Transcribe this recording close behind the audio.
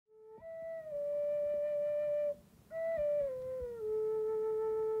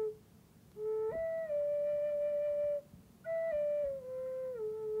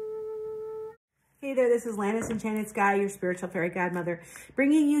Hey there, this is Lana's Enchanted Sky, your spiritual fairy godmother,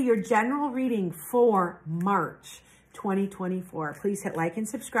 bringing you your general reading for March 2024. Please hit like and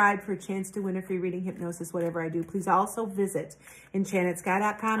subscribe for a chance to win a free reading, hypnosis, whatever I do. Please also visit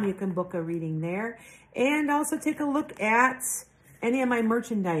EnchantedSkye.com. You can book a reading there. And also take a look at any of my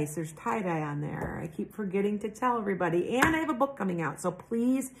merchandise. There's tie-dye on there. I keep forgetting to tell everybody. And I have a book coming out. So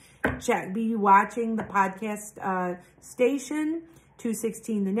please be watching the podcast station,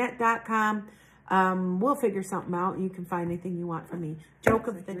 216thenet.com. We'll figure something out. You can find anything you want from me. Joke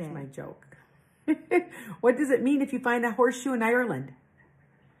of the day. Here's my joke. What does it mean if you find a horseshoe in Ireland?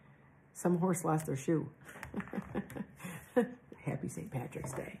 Some horse lost their shoe. Happy St.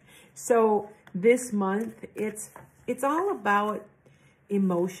 Patrick's Day. So this month, it's all about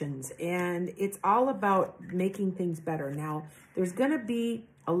emotions, and it's all about making things better. Now, there's going to be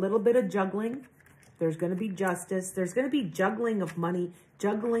a little bit of juggling. There's going to be justice. There's going to be juggling of money,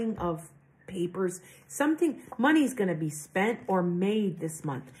 juggling of papers. Money's going to be spent or made this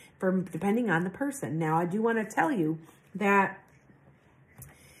month, depending on the person. Now, I do want to tell you that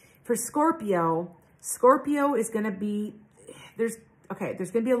for Scorpio is going to be, there's going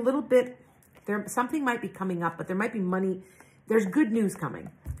to be a little bit, something might be coming up, but there might be money. There's good news coming.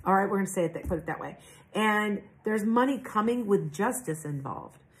 All right, we're going to put it that way. And there's money coming with justice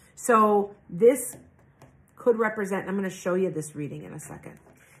involved. So this could represent, I'm going to show you this reading in a second.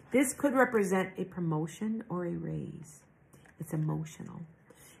 This could represent a promotion or a raise. It's emotional.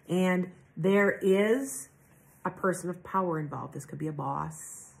 And there is a person of power involved. This could be a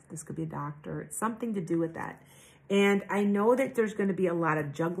boss. This could be a doctor. It's something to do with that. And I know that there's going to be a lot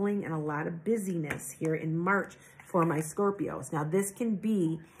of juggling and a lot of busyness here in March for my Scorpios. Now, this can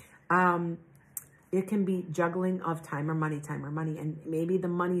be, it can be juggling of time or money. And maybe the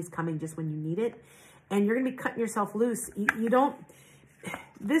money is coming just when you need it. And you're going to be cutting yourself loose.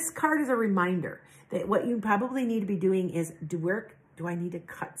 This card is a reminder that what you probably need to be doing is, do I need to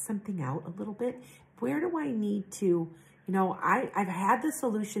cut something out a little bit? Where do I need to, I've had the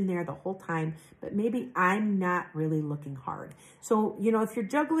solution there the whole time, but maybe I'm not really looking hard. So, if you're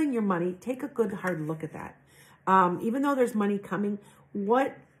juggling your money, take a good hard look at that. Even though there's money coming,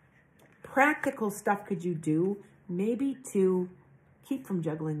 what practical stuff could you do maybe to keep from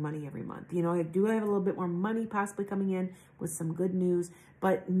juggling money every month? I do have a little bit more money possibly coming in with some good news,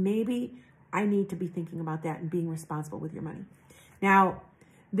 but maybe I need to be thinking about that and being responsible with your money. Now,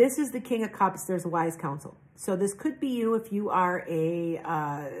 this is the King of Cups. There's a wise counsel. So this could be you if you are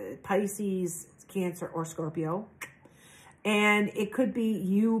a Pisces, Cancer, or Scorpio. And it could be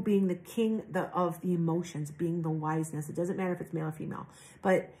you being the king of the emotions, being the wiseness. It doesn't matter if it's male or female.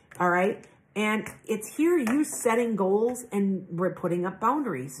 But, all right. And it's here you setting goals and we're putting up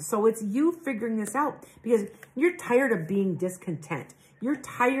boundaries. So it's you figuring this out because you're tired of being discontent. You're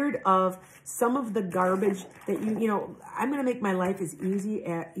tired of some of the garbage that I'm going to make my life as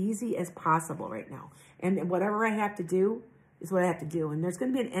easy as possible right now. And whatever I have to do is what I have to do. And there's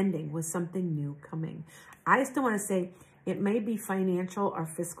going to be an ending with something new coming. I still want to say it may be financial or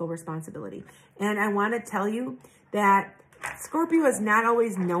fiscal responsibility. And I want to tell you that Scorpio is not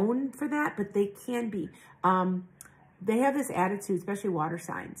always known for that, but they can be. They have this attitude, especially water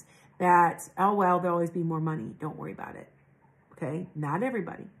signs, that, oh, well, there'll always be more money. Don't worry about it. Okay? Not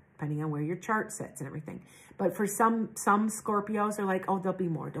everybody, depending on where your chart sits and everything. But for some Scorpios are like, oh, there'll be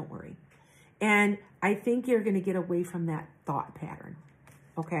more. Don't worry. And I think you're going to get away from that thought pattern.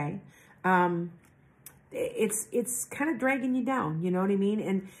 Okay? It's kind of dragging you down. You know what I mean?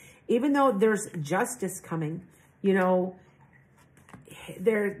 And even though there's justice coming,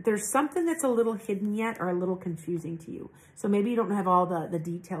 there's something that's a little hidden yet or a little confusing to you. So maybe you don't have all the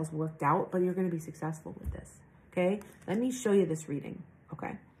details worked out, but you're going to be successful with this. Okay? Let me show you this reading.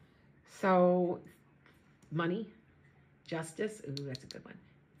 Okay? So, money, justice. Ooh, that's a good one.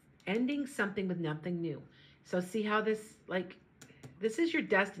 Ending something with nothing new. So see how this is your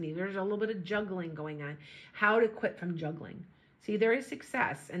destiny. There's a little bit of juggling going on. How to quit from juggling. See, there is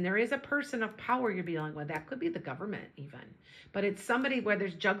success, and there is a person of power you're dealing with. That could be the government even. But it's somebody where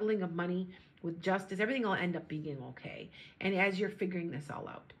there's juggling of money with justice. Everything will end up being okay. And as you're figuring this all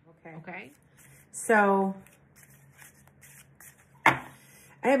out. Okay? So,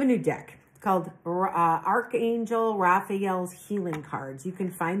 I have a new deck. It's called Archangel Raphael's Healing Cards. You can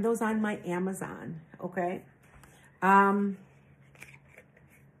find those on my Amazon. Okay?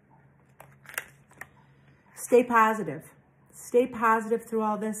 Stay positive. Stay positive through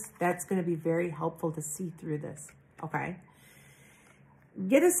all this. That's going to be very helpful to see through this. Okay?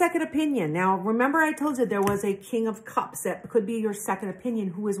 Get a second opinion. Now, remember I told you there was a King of Cups that could be your second opinion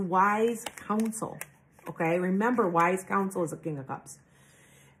who is wise counsel. Okay? Remember, wise counsel is a King of Cups.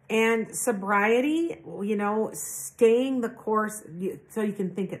 And sobriety, you know, staying the course so you can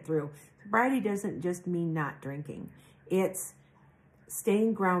think it through. Sobriety doesn't just mean not drinking. It's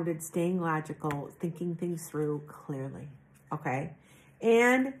staying grounded, staying logical, thinking things through clearly, okay?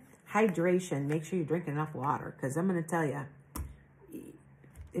 And hydration. Make sure you drink enough water, because I'm going to tell you,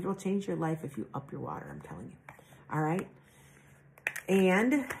 it will change your life if you up your water, I'm telling you. All right?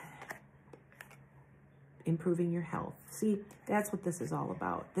 And improving your health. See, that's what this is all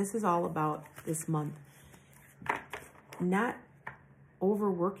about. This is all about this month. Not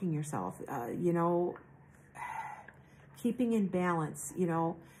overworking yourself, you know, keeping in balance, you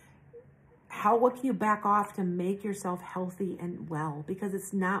know. What can you back off to make yourself healthy and well? Because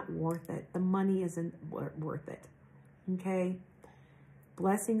it's not worth it. The money isn't worth it. Okay?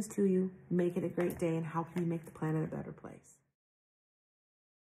 Blessings to you. Make it a great day. And how can you make the planet a better place?